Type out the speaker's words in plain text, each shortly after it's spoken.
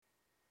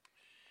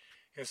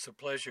It's a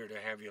pleasure to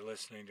have you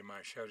listening to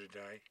my show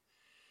today.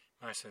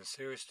 My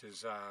sincerest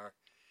desire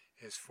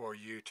is for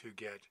you to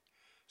get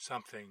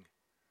something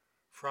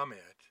from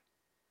it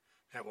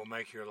that will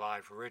make your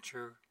life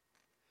richer,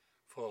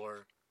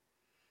 fuller,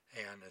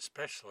 and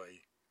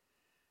especially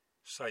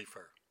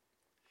safer.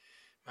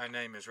 My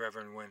name is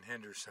Reverend Wynn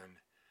Henderson.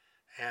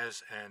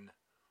 As an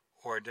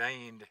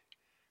ordained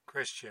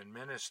Christian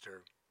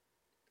minister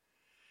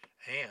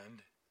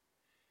and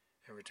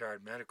a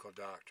retired medical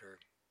doctor,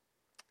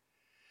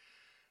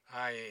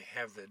 I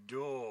have the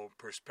dual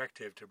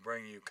perspective to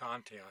bring you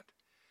content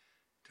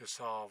to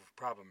solve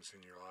problems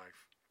in your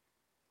life.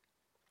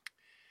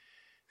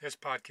 This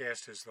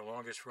podcast is the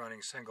longest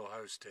running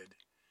single-hosted,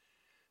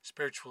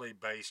 spiritually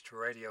based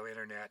radio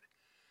internet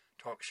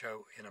talk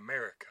show in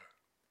America.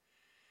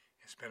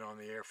 It's been on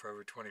the air for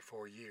over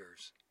 24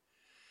 years.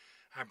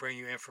 I bring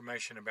you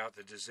information about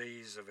the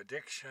disease of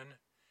addiction,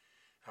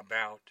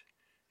 about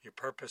your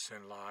purpose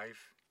in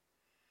life,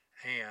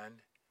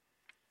 and,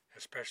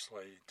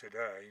 especially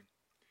today,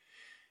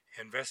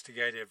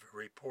 investigative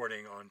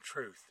reporting on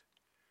truth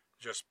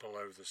just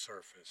below the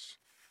surface.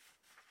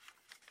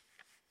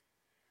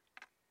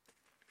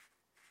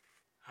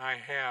 I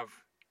have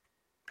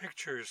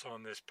pictures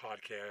on this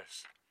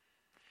podcast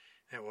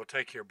that will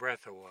take your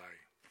breath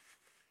away.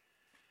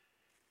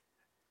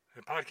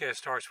 The podcast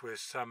starts with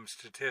some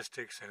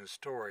statistics and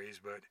stories,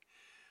 but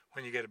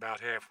when you get about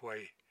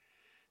halfway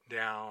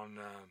down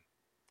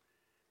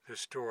the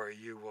story,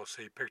 you will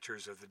see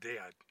pictures of the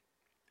dead,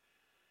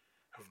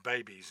 of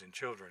babies and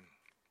children.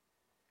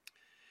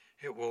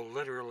 It will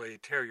literally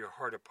tear your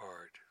heart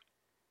apart.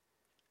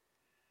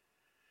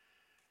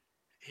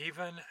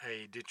 Even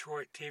a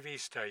Detroit TV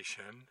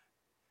station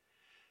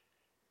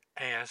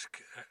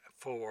asked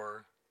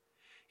for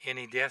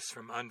any deaths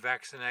from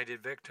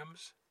unvaccinated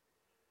victims,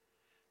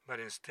 but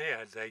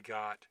instead they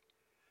got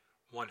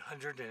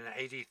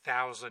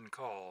 180,000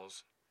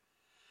 calls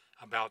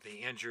about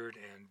the injured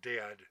and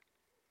dead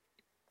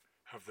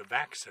of the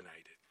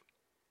vaccinated.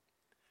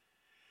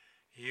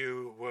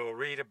 You will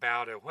read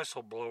about a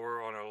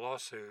whistleblower on a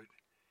lawsuit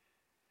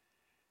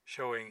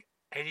showing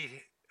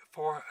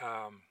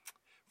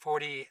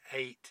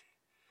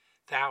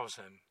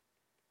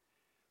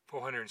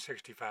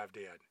 48,465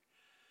 dead.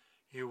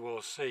 You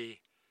will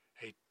see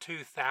a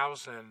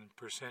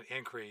 2,000%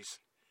 increase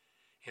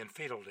in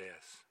fetal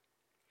deaths.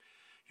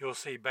 You'll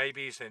see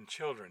babies and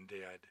children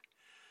dead.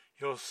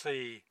 You'll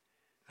see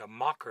the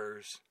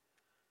mockers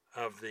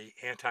of the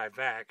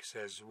anti-vax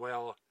as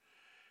well,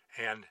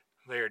 and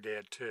they're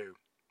dead too.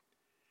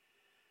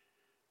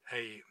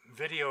 A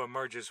video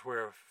emerges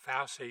where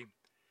Fauci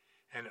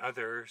and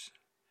others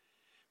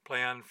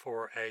plan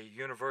for a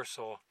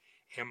universal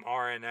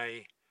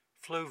mRNA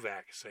flu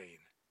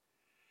vaccine,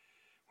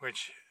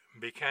 which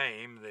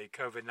became the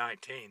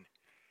COVID-19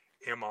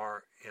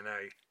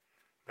 mRNA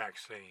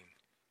vaccine.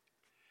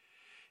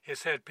 It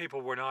said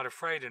people were not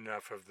afraid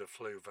enough of the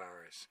flu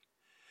virus.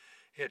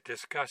 It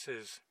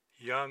discusses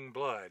young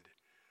blood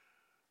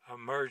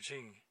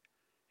emerging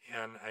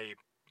in a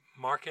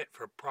market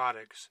for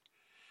products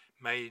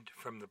made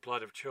from the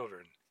blood of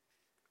children.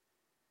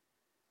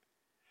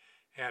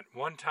 At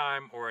one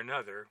time or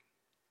another,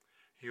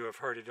 you have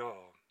heard it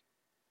all.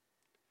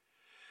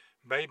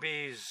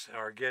 Babies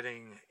are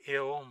getting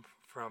ill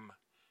from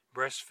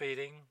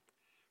breastfeeding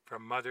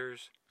from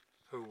mothers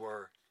who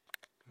were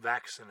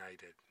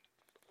vaccinated.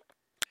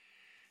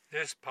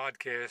 This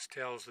podcast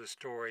tells the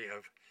story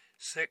of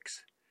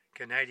 6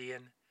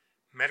 Canadian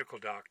medical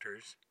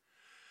doctors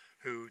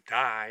who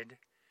died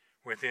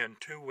within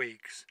 2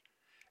 weeks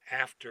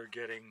after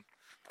getting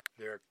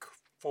their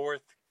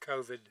 4th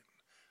COVID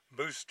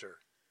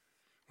booster,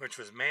 which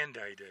was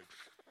mandated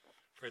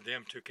for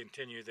them to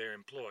continue their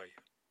employ.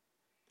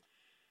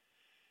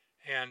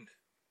 And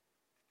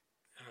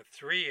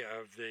 3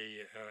 of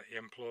the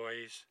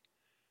employees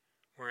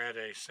were at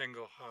a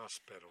single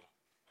hospital.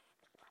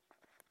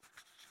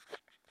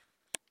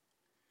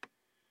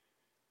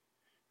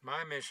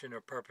 My mission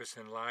or purpose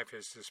in life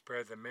is to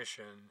spread the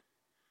message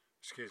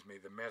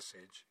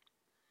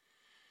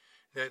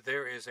that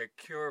there is a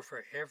cure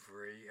for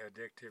every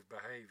addictive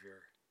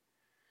behavior.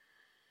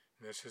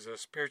 This is a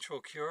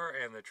spiritual cure,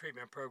 and the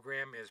treatment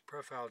program is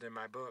profiled in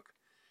my book,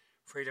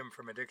 Freedom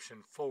from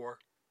Addiction 4,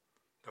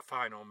 The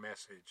Final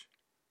Message.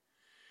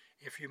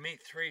 If you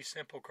meet 3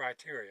 simple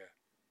criteria,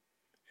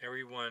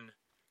 everyone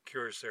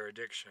cures their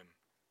addiction.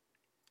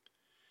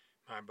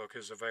 My book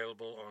is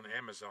available on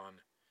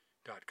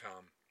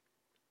Amazon.com.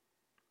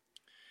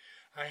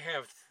 I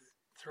have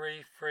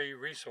 3 free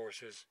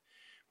resources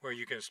where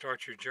you can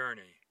start your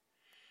journey.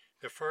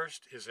 The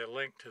first is a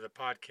link to the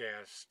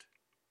podcast.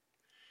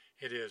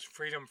 It is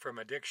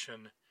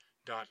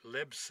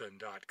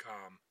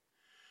freedomfromaddiction.libsyn.com.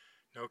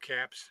 No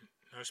caps,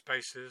 no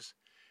spaces,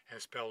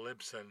 and spell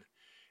Libsyn,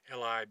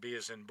 L-I-B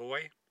as in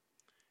boy,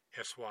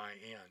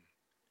 S-Y-N.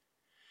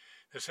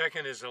 The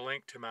second is a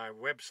link to my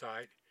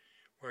website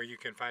where you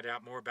can find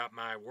out more about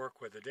my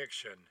work with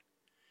addiction.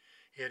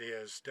 It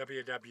is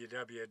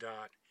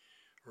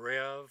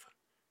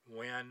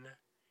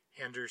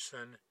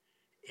www.revwynhenderson.com.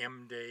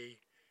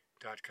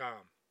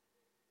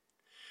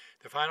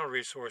 The final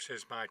resource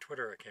is my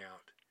Twitter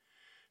account.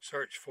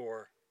 Search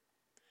for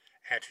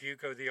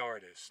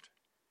 @HugoTheArtist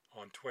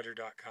on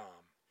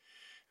Twitter.com.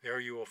 There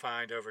you will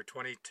find over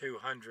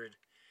 2,200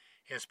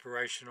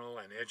 inspirational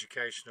and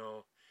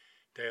educational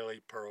daily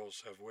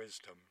pearls of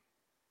wisdom.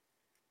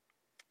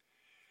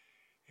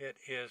 It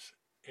is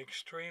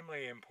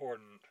extremely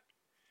important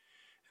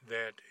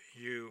that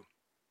you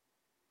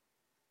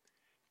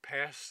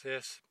pass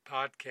this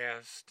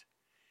podcast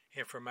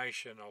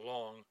information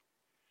along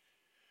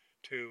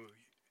to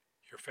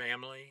your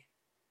family,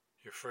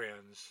 your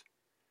friends,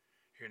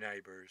 your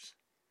neighbors,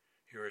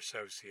 your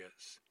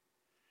associates,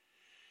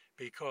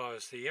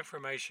 because the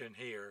information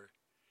here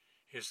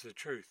is the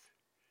truth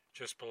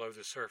just below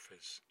the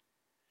surface.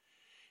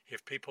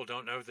 If people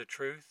don't know the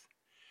truth,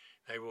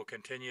 they will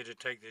continue to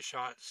take the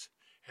shots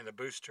and the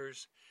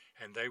boosters,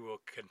 and they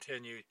will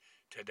continue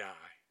to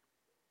die.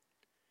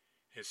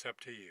 It's up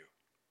to you.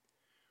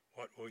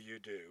 What will you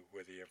do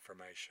with the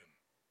information?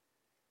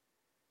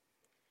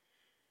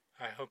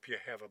 I hope you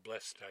have a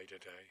blessed day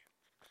today.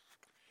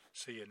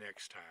 See you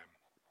next time.